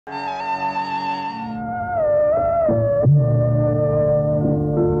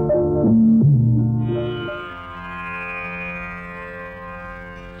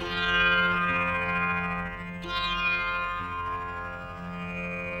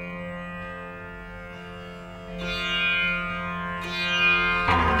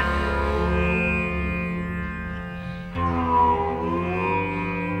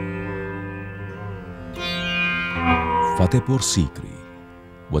Fatehpur Sikri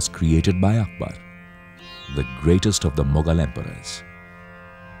was created by Akbar, the greatest of the Mughal emperors.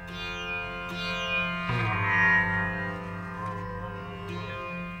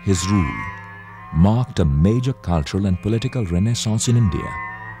 His rule marked a major cultural and political renaissance in India,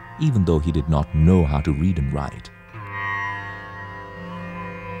 even though he did not know how to read and write.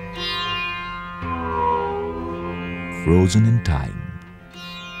 Frozen in time,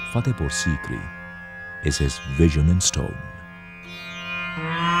 Fatehpur Sikri is his vision in stone.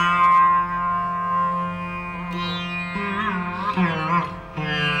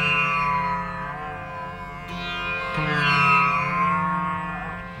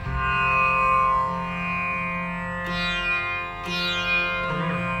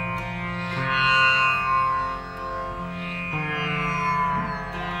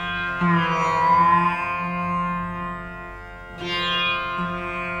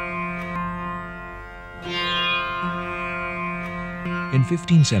 In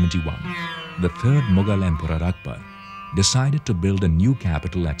 1571, the third Mughal Emperor Akbar decided to build a new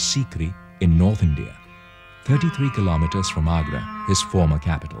capital at Sikri in North India, 33 kilometers from Agra, his former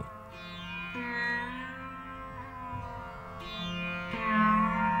capital.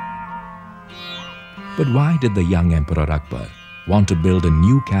 But why did the young Emperor Akbar want to build a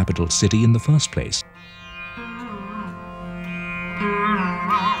new capital city in the first place?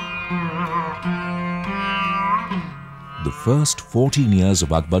 The first 14 years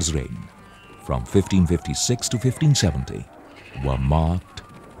of Akbar's reign, from 1556 to 1570, were marked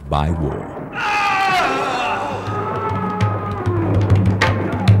by war.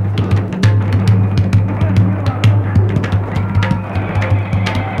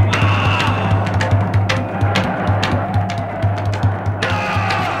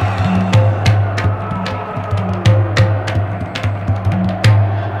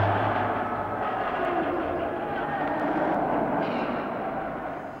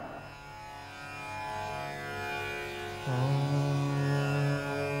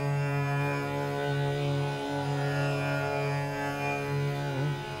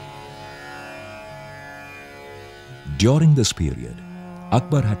 During this period,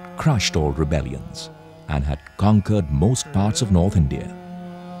 Akbar had crushed all rebellions and had conquered most parts of North India.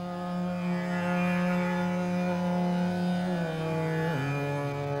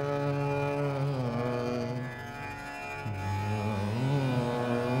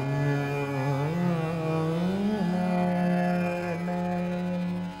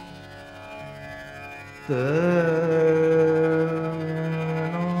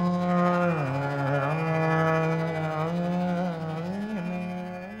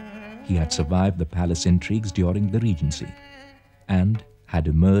 He had survived the palace intrigues during the regency and had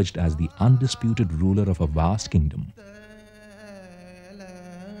emerged as the undisputed ruler of a vast kingdom.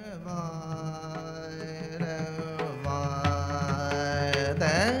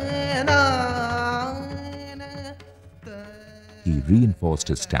 He reinforced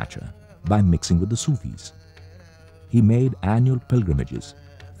his stature by mixing with the Sufis. He made annual pilgrimages,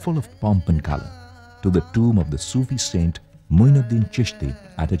 full of pomp and color, to the tomb of the Sufi saint Mughal Chisti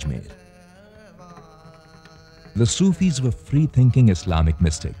at Ajmer. The Sufis were free-thinking Islamic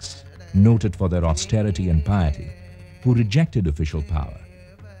mystics, noted for their austerity and piety, who rejected official power.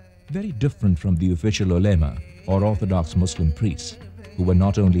 Very different from the official ulema or orthodox Muslim priests, who were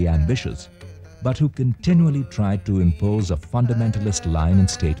not only ambitious, but who continually tried to impose a fundamentalist line in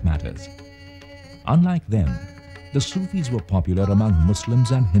state matters. Unlike them, the Sufis were popular among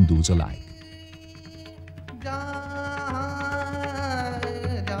Muslims and Hindus alike.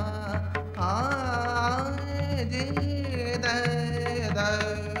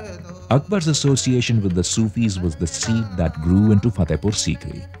 Akbar's association with the Sufis was the seed that grew into Fatehpur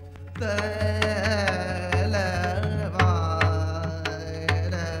Sikri.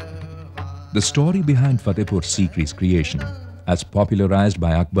 The story behind Fatehpur Sikri's creation, as popularized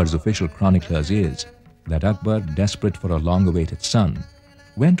by Akbar's official chroniclers, is that Akbar, desperate for a long-awaited son,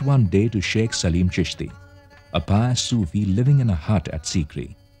 went one day to Sheikh Salim Chisti, a pious Sufi living in a hut at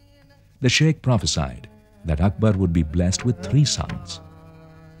Sikri. The Sheikh prophesied that Akbar would be blessed with 3 sons.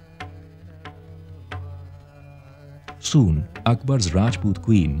 Soon, Akbar's Rajput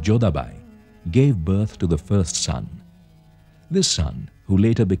queen, Jodhabai, gave birth to the first son. This son, who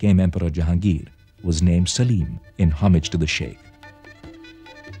later became Emperor Jahangir, was named Salim in homage to the Sheikh.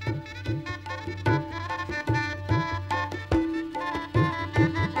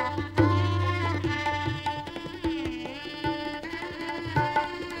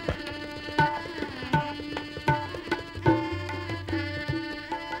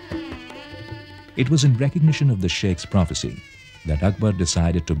 It was in recognition of the Sheikh's prophecy that Akbar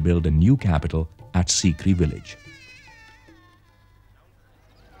decided to build a new capital at Sikri village.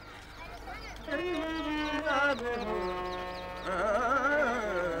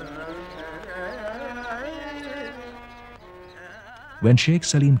 When Sheikh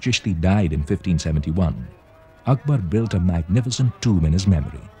Salim Chisti died in 1571, Akbar built a magnificent tomb in his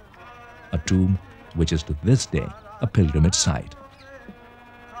memory, a tomb which is to this day a pilgrimage site.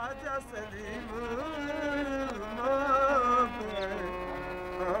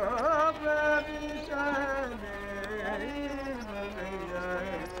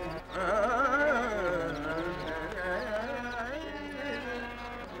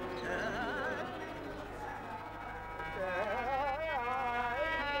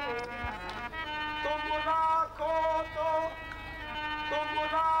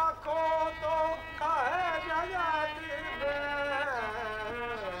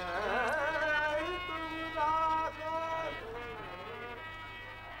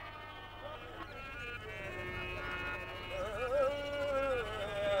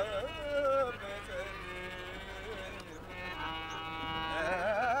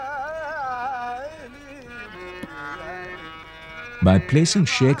 By placing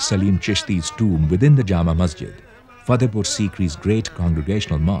Sheikh Salim Chisti's tomb within the Jama Masjid, Fatehpur Sikri's great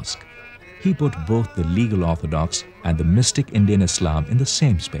congregational mosque, he put both the legal orthodox and the mystic Indian Islam in the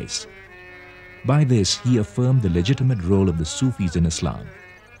same space. By this, he affirmed the legitimate role of the Sufis in Islam,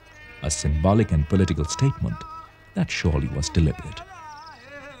 a symbolic and political statement that surely was deliberate.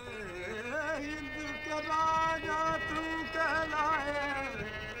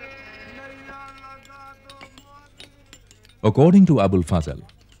 According to Abul Fazl,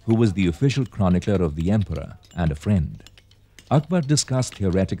 who was the official chronicler of the emperor and a friend, Akbar discussed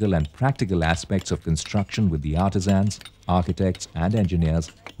theoretical and practical aspects of construction with the artisans, architects and engineers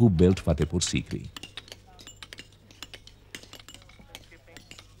who built Fatehpur Sikri.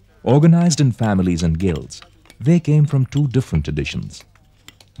 Organized in families and guilds, they came from two different traditions.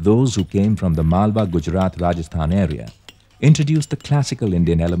 Those who came from the Malwa, Gujarat, Rajasthan area introduced the classical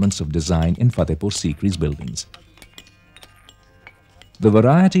Indian elements of design in Fatehpur Sikri's buildings. The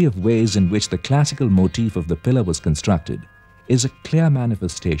variety of ways in which the classical motif of the pillar was constructed is a clear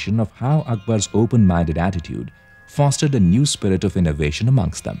manifestation of how Akbar's open-minded attitude fostered a new spirit of innovation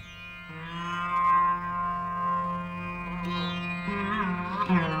amongst them.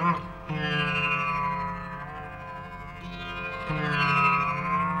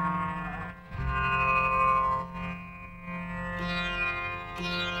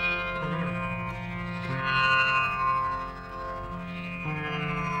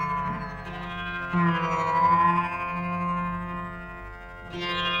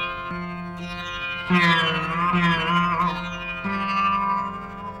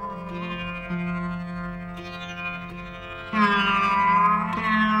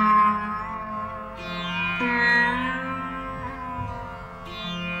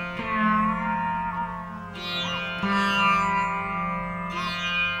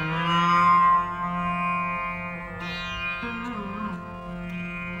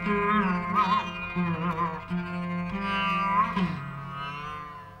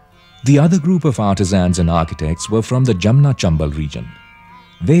 The other group of artisans and architects were from the Jamna Chambal region.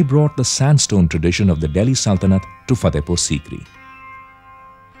 They brought the sandstone tradition of the Delhi Sultanate to Fatehpur Sikri.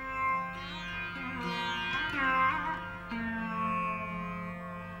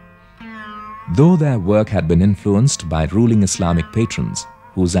 Though their work had been influenced by ruling Islamic patrons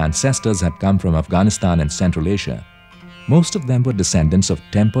whose ancestors had come from Afghanistan and Central Asia, most of them were descendants of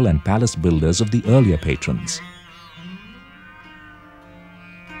temple and palace builders of the earlier patrons.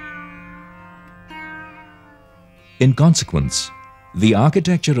 In consequence, the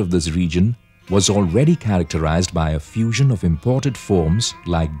architecture of this region was already characterized by a fusion of imported forms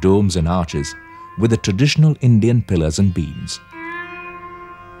like domes and arches with the traditional Indian pillars and beams.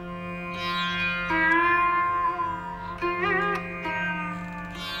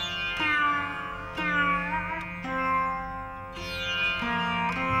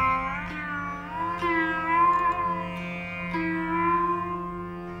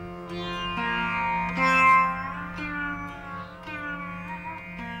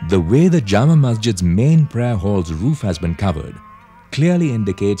 The way the Jama Masjid's main prayer hall's roof has been covered clearly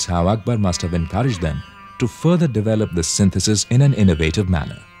indicates how Akbar must have encouraged them to further develop the synthesis in an innovative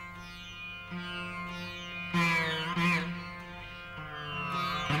manner.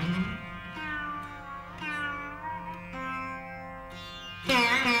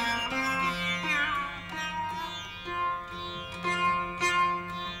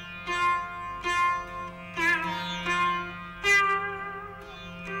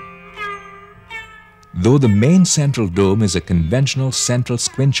 Though the main central dome is a conventional central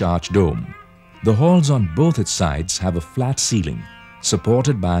squinch arch dome, the halls on both its sides have a flat ceiling,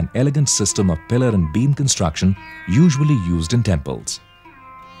 supported by an elegant system of pillar and beam construction usually used in temples.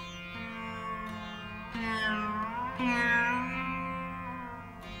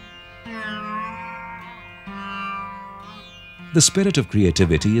 The spirit of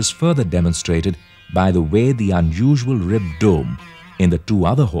creativity is further demonstrated by the way the unusual ribbed dome in the two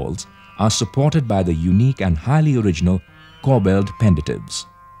other halls are supported by the unique and highly original corbelled pendatives.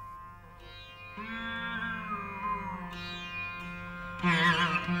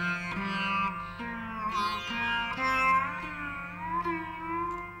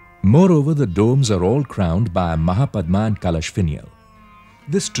 Moreover, the domes are all crowned by a Mahapadma and Kalash finial.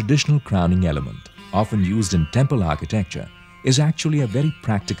 This traditional crowning element, often used in temple architecture, is actually a very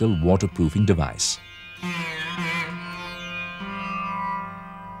practical waterproofing device.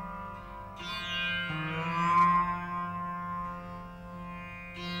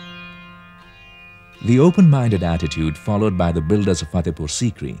 The open-minded attitude followed by the builders of Fatehpur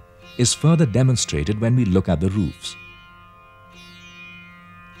Sikri is further demonstrated when we look at the roofs.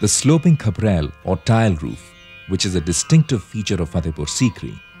 The sloping khaprel or tile roof, which is a distinctive feature of Fatehpur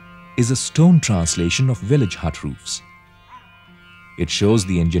Sikri, is a stone translation of village hut roofs. It shows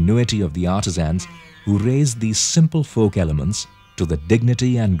the ingenuity of the artisans who raised these simple folk elements to the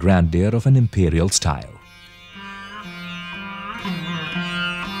dignity and grandeur of an imperial style.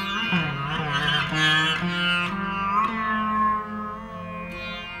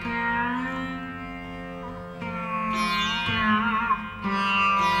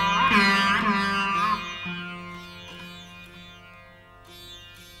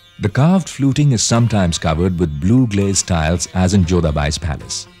 The carved fluting is sometimes covered with blue glazed tiles as in Jodhabai's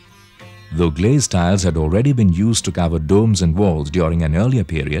palace. Though glazed tiles had already been used to cover domes and walls during an earlier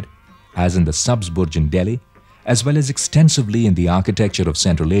period, as in the Sabz Burj in Delhi, as well as extensively in the architecture of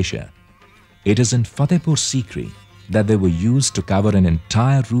Central Asia, it is in Fatehpur Sikri that they were used to cover an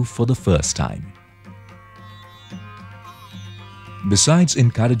entire roof for the first time. Besides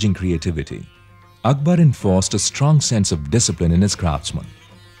encouraging creativity, Akbar enforced a strong sense of discipline in his craftsmen.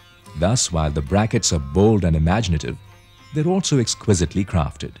 Thus, while the brackets are bold and imaginative, they're also exquisitely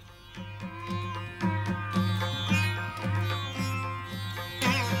crafted.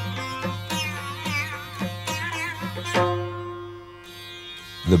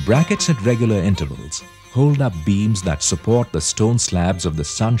 The brackets at regular intervals hold up beams that support the stone slabs of the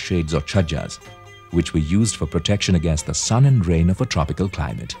sunshades or chhajjas, which were used for protection against the sun and rain of a tropical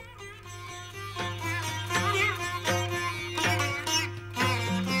climate.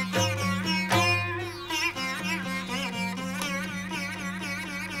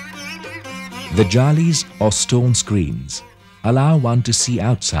 The jalis or stone screens allow one to see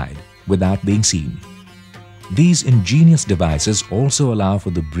outside without being seen. These ingenious devices also allow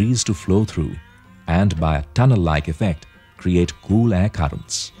for the breeze to flow through and, by a tunnel-like effect, create cool air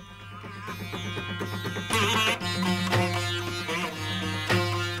currents.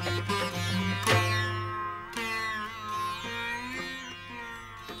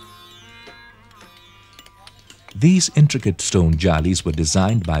 These intricate stone jalis were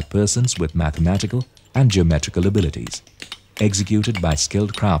designed by persons with mathematical and geometrical abilities, executed by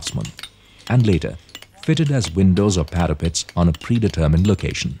skilled craftsmen, and later fitted as windows or parapets on a predetermined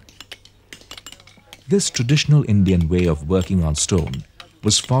location. This traditional Indian way of working on stone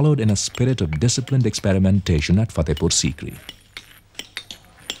was followed in a spirit of disciplined experimentation at Fatehpur Sikri.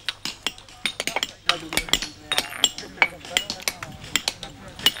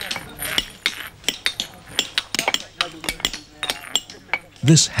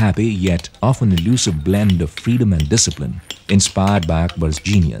 This happy yet often elusive blend of freedom and discipline, inspired by Akbar's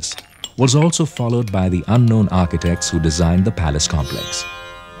genius, was also followed by the unknown architects who designed the palace complex.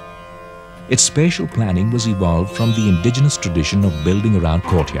 Its spatial planning was evolved from the indigenous tradition of building around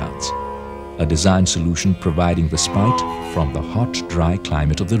courtyards, a design solution providing respite from the hot, dry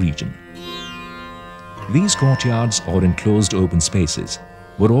climate of the region. These courtyards or enclosed open spaces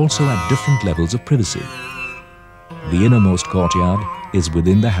were also at different levels of privacy. The innermost courtyard is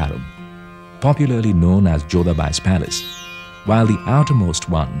within the harem, popularly known as Jodhabai's palace, while the outermost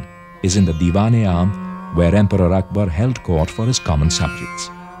one is in the Diwan-e-Aam, where Emperor Akbar held court for his common subjects.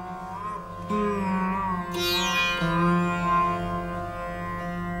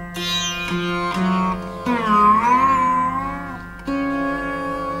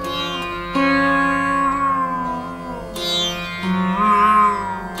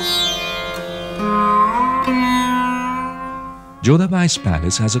 Jodhabai's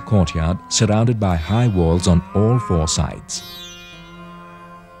palace has a courtyard surrounded by high walls on all four sides.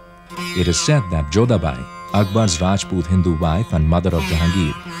 It is said that Jodhabai, Akbar's Rajput Hindu wife and mother of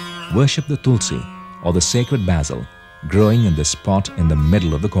Jahangir, worshipped the tulsi, or the sacred basil, growing in this spot in the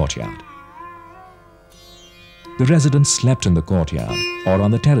middle of the courtyard. The residents slept in the courtyard or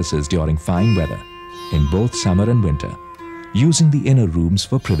on the terraces during fine weather, in both summer and winter, using the inner rooms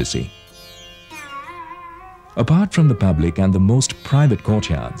for privacy. Apart from the public and the most private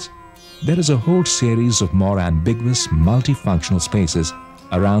courtyards, there is a whole series of more ambiguous, multifunctional spaces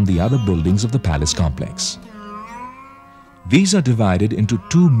around the other buildings of the palace complex. These are divided into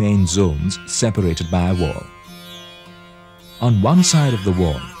two main zones separated by a wall. On one side of the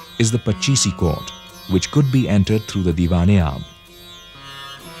wall is the Pachisi court, which could be entered through the Diwan-e-Aam.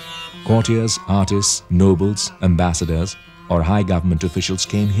 Courtiers, artists, nobles, ambassadors, or high government officials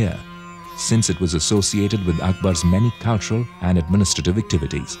came here, since it was associated with Akbar's many cultural and administrative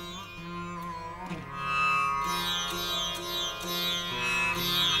activities.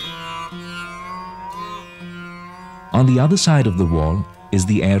 On the other side of the wall is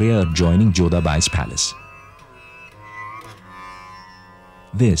the area adjoining Jodhabai's palace.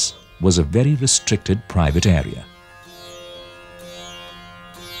 This was a very restricted private area.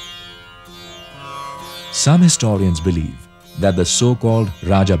 Some historians believe that the so-called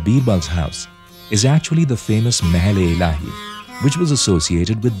Raja Birbal's house is actually the famous Mahal-e-Ilahi, which was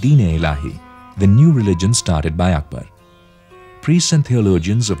associated with Deen-e-Ilahi, the new religion started by Akbar. Priests and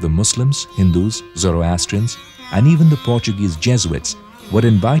theologians of the Muslims, Hindus, Zoroastrians, and even the Portuguese Jesuits were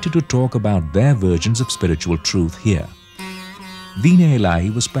invited to talk about their versions of spiritual truth here.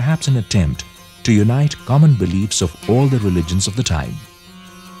 Deen-e-Ilahi was perhaps an attempt to unite common beliefs of all the religions of the time.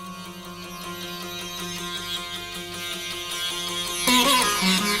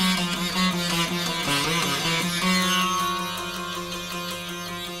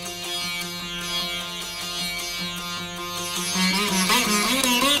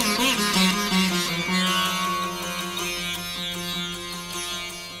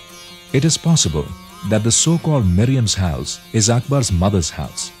 It is possible that the so-called Miriam's house is Akbar's mother's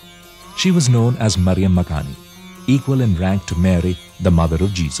house. She was known as Maryam Makani, equal in rank to Mary, the mother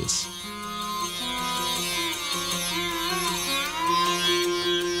of Jesus.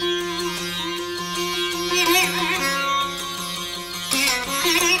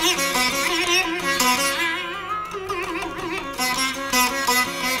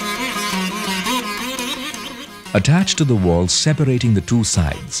 Attached to the wall separating the two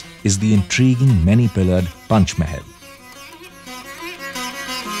sides is the intriguing many-pillared Panch Mahal.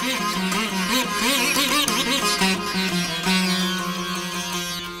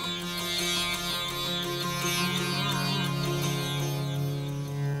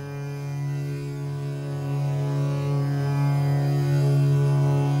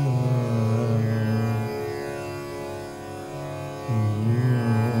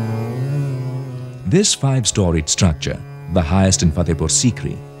 This five-storied structure, the highest in Fatehpur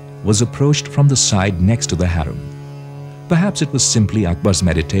Sikri, was approached from the side next to the harem. Perhaps it was simply Akbar's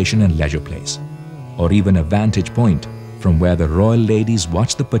meditation and leisure place, or even a vantage point from where the royal ladies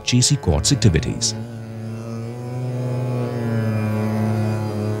watched the Pachisi court's activities.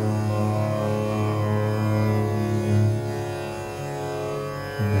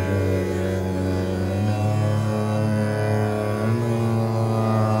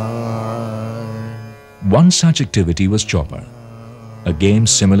 One such activity was Chopper, a game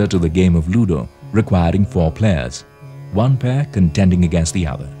similar to the game of Ludo requiring 4 players, one pair contending against the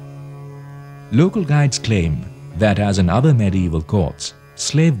other. Local guides claim that, as in other medieval courts,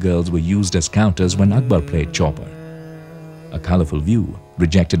 slave girls were used as counters when Akbar played Chopper, a colorful view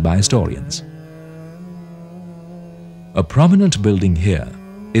rejected by historians. A prominent building here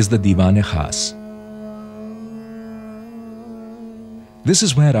is the Diwan-e-Khas. This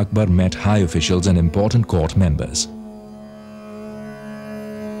is where Akbar met high officials and important court members.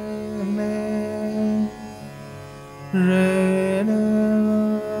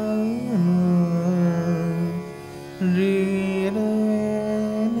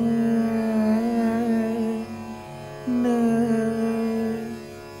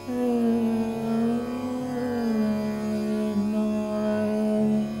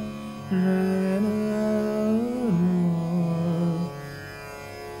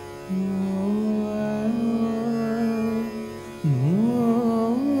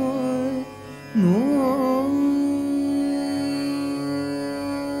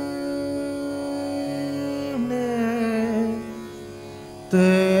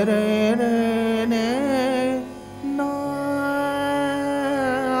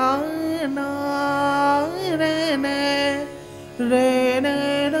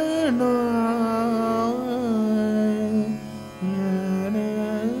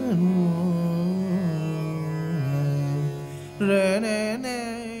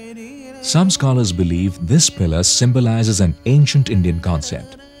 Some scholars believe this pillar symbolizes an ancient Indian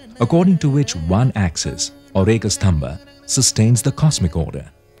concept, according to which one axis, or ekastambha, sustains the cosmic order.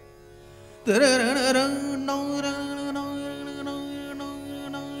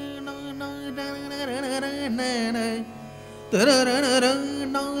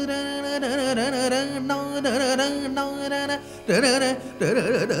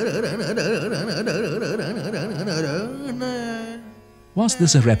 Was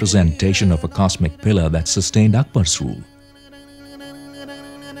this a representation of a cosmic pillar that sustained Akbar's rule?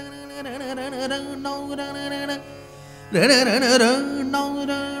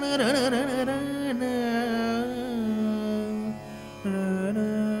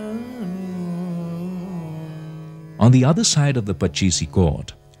 On the other side of the Pachisi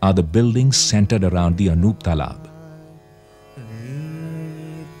court are the buildings centered around the Anup Talab.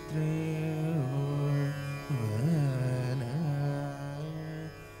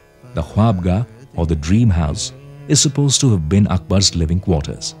 The Khwabgah, or the dream house, is supposed to have been Akbar's living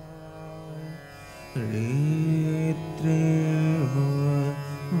quarters.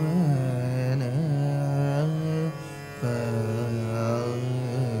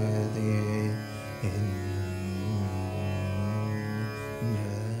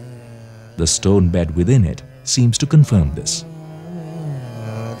 The stone bed within it seems to confirm this.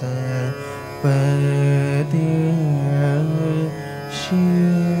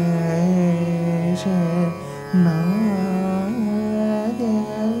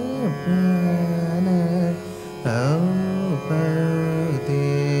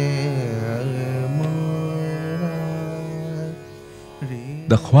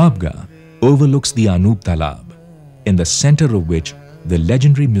 The Khwabgah overlooks the Anup Talab, in the center of which the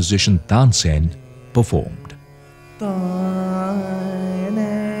legendary musician Tansen performed.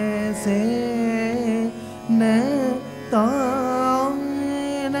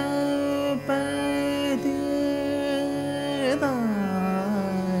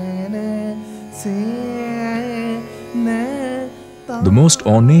 The most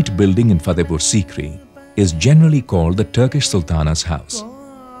ornate building in Fatehpur Sikri is generally called the Turkish Sultana's house.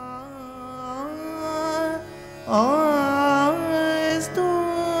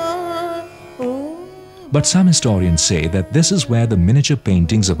 But some historians say that this is where the miniature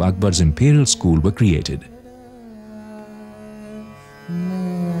paintings of Akbar's imperial school were created.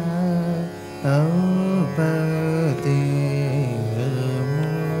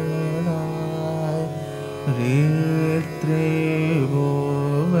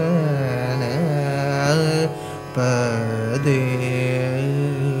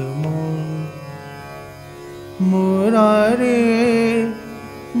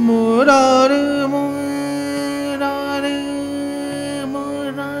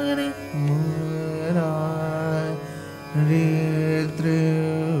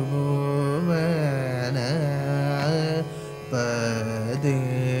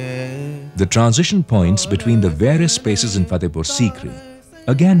 The transition points between the various spaces in Fatehpur Sikri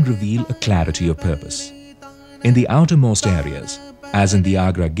again reveal a clarity of purpose. In the outermost areas, as in the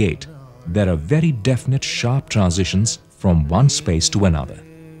Agra gate, there are very definite sharp transitions from one space to another.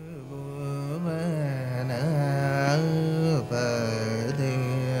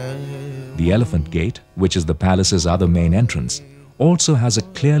 The Elephant Gate, which is the palace's other main entrance, also has a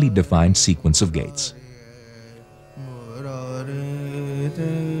clearly defined sequence of gates.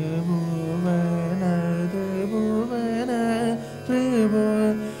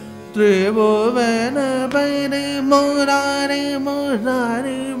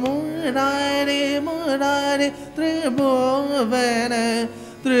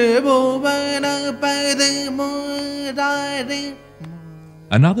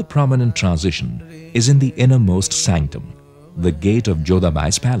 Another prominent transition is in the innermost sanctum, the gate of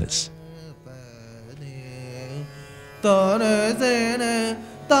Jodhabai's palace.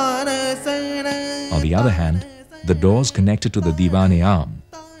 On the other hand, the doors connected to the Diwan-e-Am,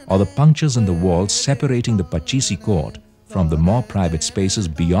 or the punctures in the walls separating the Pachisi court from the more private spaces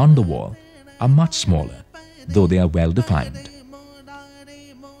beyond the wall, are much smaller, though they are well defined.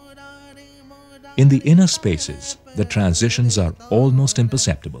 In the inner spaces, the transitions are almost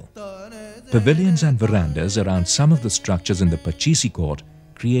imperceptible. Pavilions and verandas around some of the structures in the Pachisi court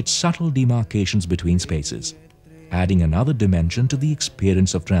create subtle demarcations between spaces, adding another dimension to the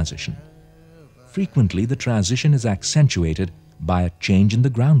experience of transition. Frequently, the transition is accentuated by a change in the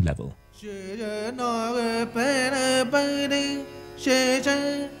ground level.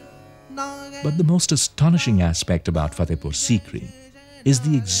 But the most astonishing aspect about Fatehpur Sikri is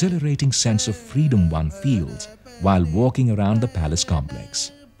the exhilarating sense of freedom one feels while walking around the palace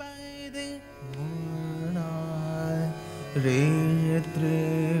complex.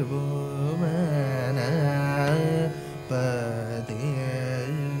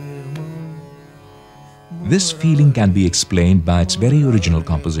 This feeling can be explained by its very original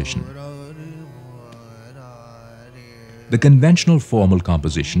composition. The conventional formal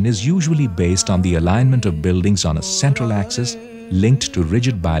composition is usually based on the alignment of buildings on a central axis linked to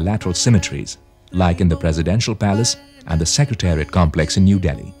rigid bilateral symmetries, like in the Presidential Palace and the Secretariat complex in New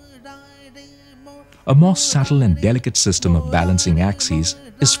Delhi. A more subtle and delicate system of balancing axes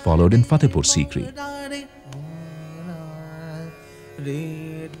is followed in Fatehpur Sikri.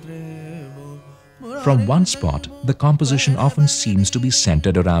 From one spot, the composition often seems to be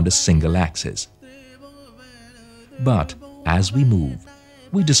centered around a single axis. But as we move,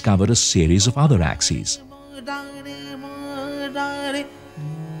 we discover a series of other axes.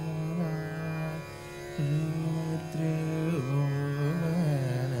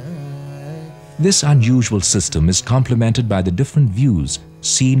 This unusual system is complemented by the different views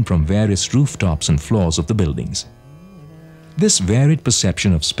seen from various rooftops and floors of the buildings. This varied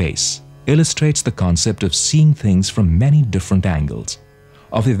perception of space illustrates the concept of seeing things from many different angles,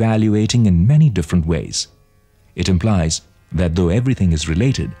 of evaluating in many different ways. It implies that though everything is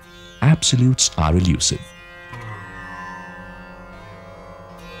related, absolutes are elusive.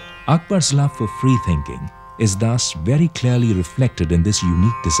 Akbar's love for free thinking is thus very clearly reflected in this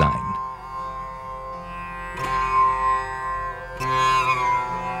unique design.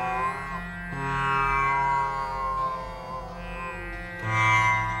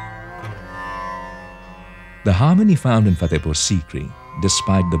 The harmony found in Fatehpur Sikri,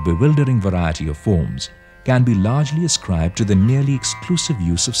 despite the bewildering variety of forms, can be largely ascribed to the nearly exclusive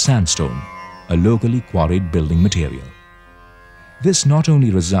use of sandstone, a locally quarried building material. This not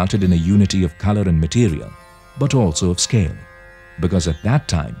only resulted in a unity of color and material, but also of scale, because at that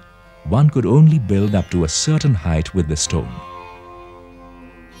time, one could only build up to a certain height with this stone.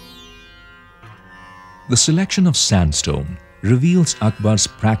 The selection of sandstone reveals Akbar's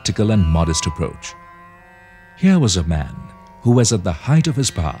practical and modest approach. Here was a man who was at the height of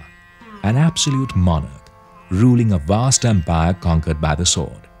his power, an absolute monarch, ruling a vast empire conquered by the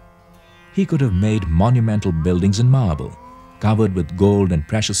sword. He could have made monumental buildings in marble, covered with gold and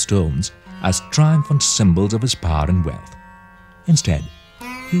precious stones, as triumphant symbols of his power and wealth. Instead,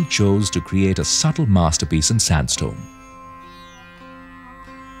 he chose to create a subtle masterpiece in sandstone.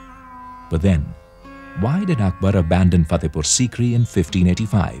 But then, why did Akbar abandon Fatehpur Sikri in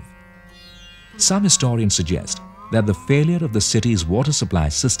 1585? Some historians suggest that the failure of the city's water supply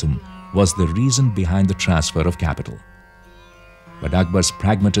system was the reason behind the transfer of capital. But Akbar's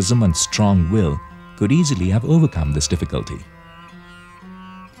pragmatism and strong will could easily have overcome this difficulty.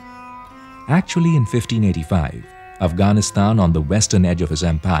 Actually, in 1585, Afghanistan on the western edge of his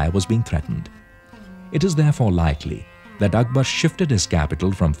empire was being threatened. It is therefore likely that Akbar shifted his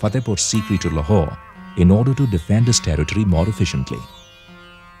capital from Fatehpur Sikri to Lahore in order to defend his territory more efficiently.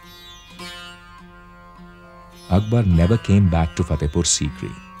 Akbar never came back to Fatehpur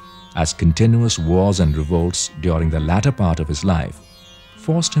Sikri, as continuous wars and revolts during the latter part of his life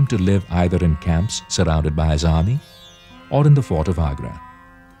forced him to live either in camps surrounded by his army or in the fort of Agra,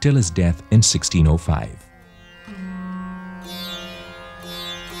 till his death in 1605.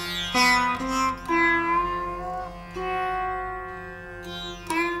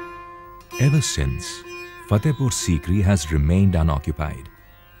 Ever since, Fatehpur Sikri has remained unoccupied,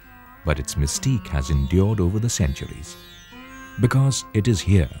 but its mystique has endured over the centuries, because it is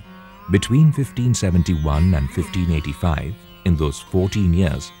here, between 1571 and 1585, in those 14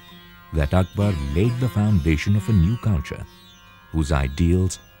 years, that Akbar laid the foundation of a new culture, whose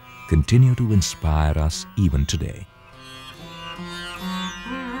ideals continue to inspire us even today.